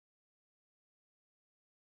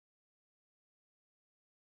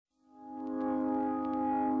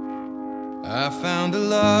I found a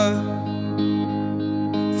love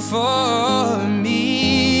for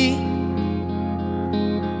me.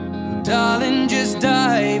 Well, darling, just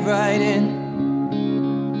dive right in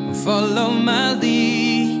and follow my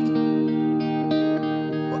lead.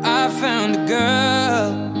 Well, I found a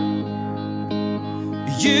girl,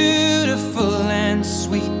 beautiful and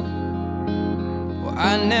sweet. Well,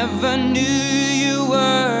 I never knew you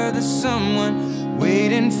were the someone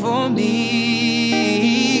waiting for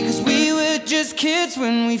me. 'Cause we were just kids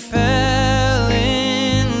when we fell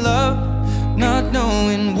in love, not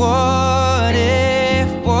knowing what it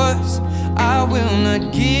was. I will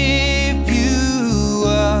not give you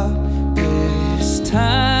up this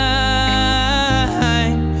time.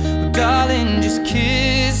 Oh, darling, just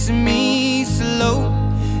kiss me slow.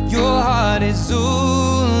 Your heart is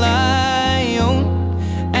all I own,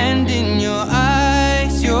 and in your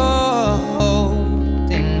eyes you're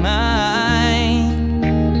holding mine.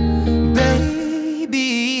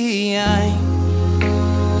 Baby, I'm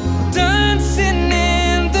dancing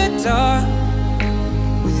in the dark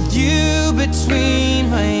with you between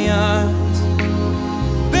my arms,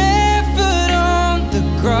 barefoot on the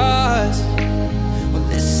grass. We're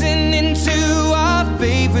listening to our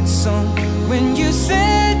favorite song. When you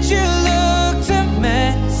said you looked a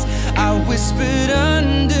mess, I whispered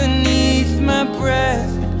underneath my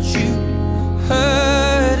breath, but you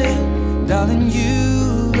heard it. Darling, you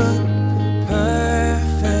look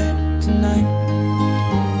perfect tonight.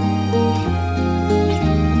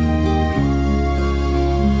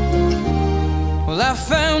 Well, I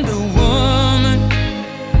found a woman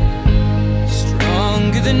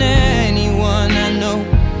stronger than anyone I know.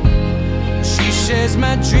 She shares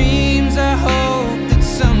my dreams. I hope that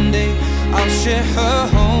someday I'll share her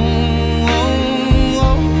home.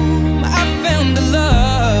 I found a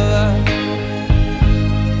love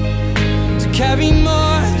to carry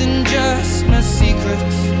more than just my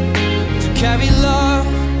secrets, to carry love,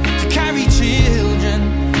 to carry children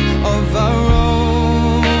of our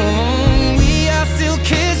own. We are still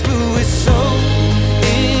kids, but we're so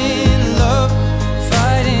in love,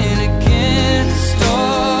 fighting against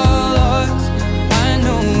all odds. I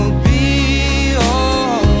know we'll be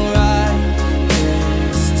alright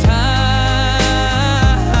this time.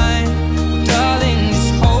 Darling,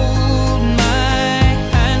 just hold my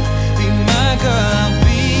hand, be my girl, I'll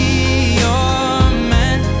be your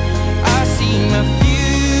man. I see my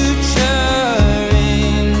future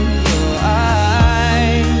in your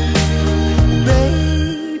eyes.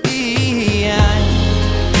 Baby, I'm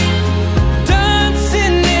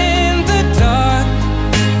dancing in the dark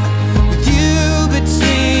with you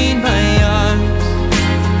between my arms,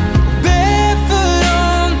 barefoot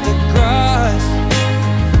on the grass,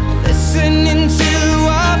 listening to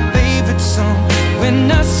our favorite song. When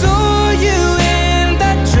I saw you in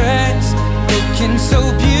that dress, looking so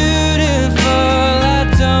beautiful, I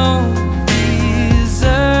don't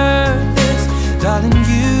deserve this. Darling,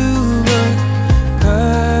 you look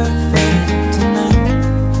perfect tonight.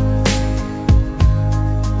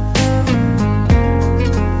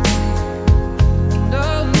 No,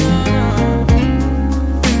 no, no.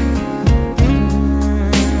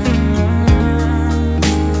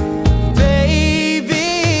 Baby,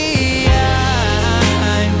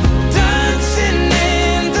 I'm dancing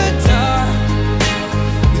in the dark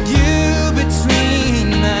with you between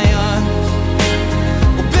my arms,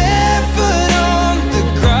 or barefoot on the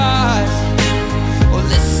grass, or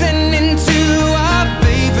listening to our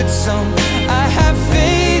favorite song. I have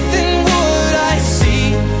faith in what I see.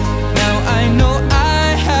 Now I know I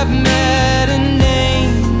have met an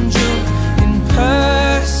angel in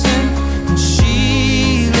person, and she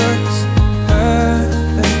looks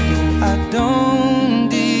perfect. I don't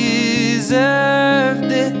deserve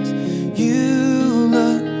this. You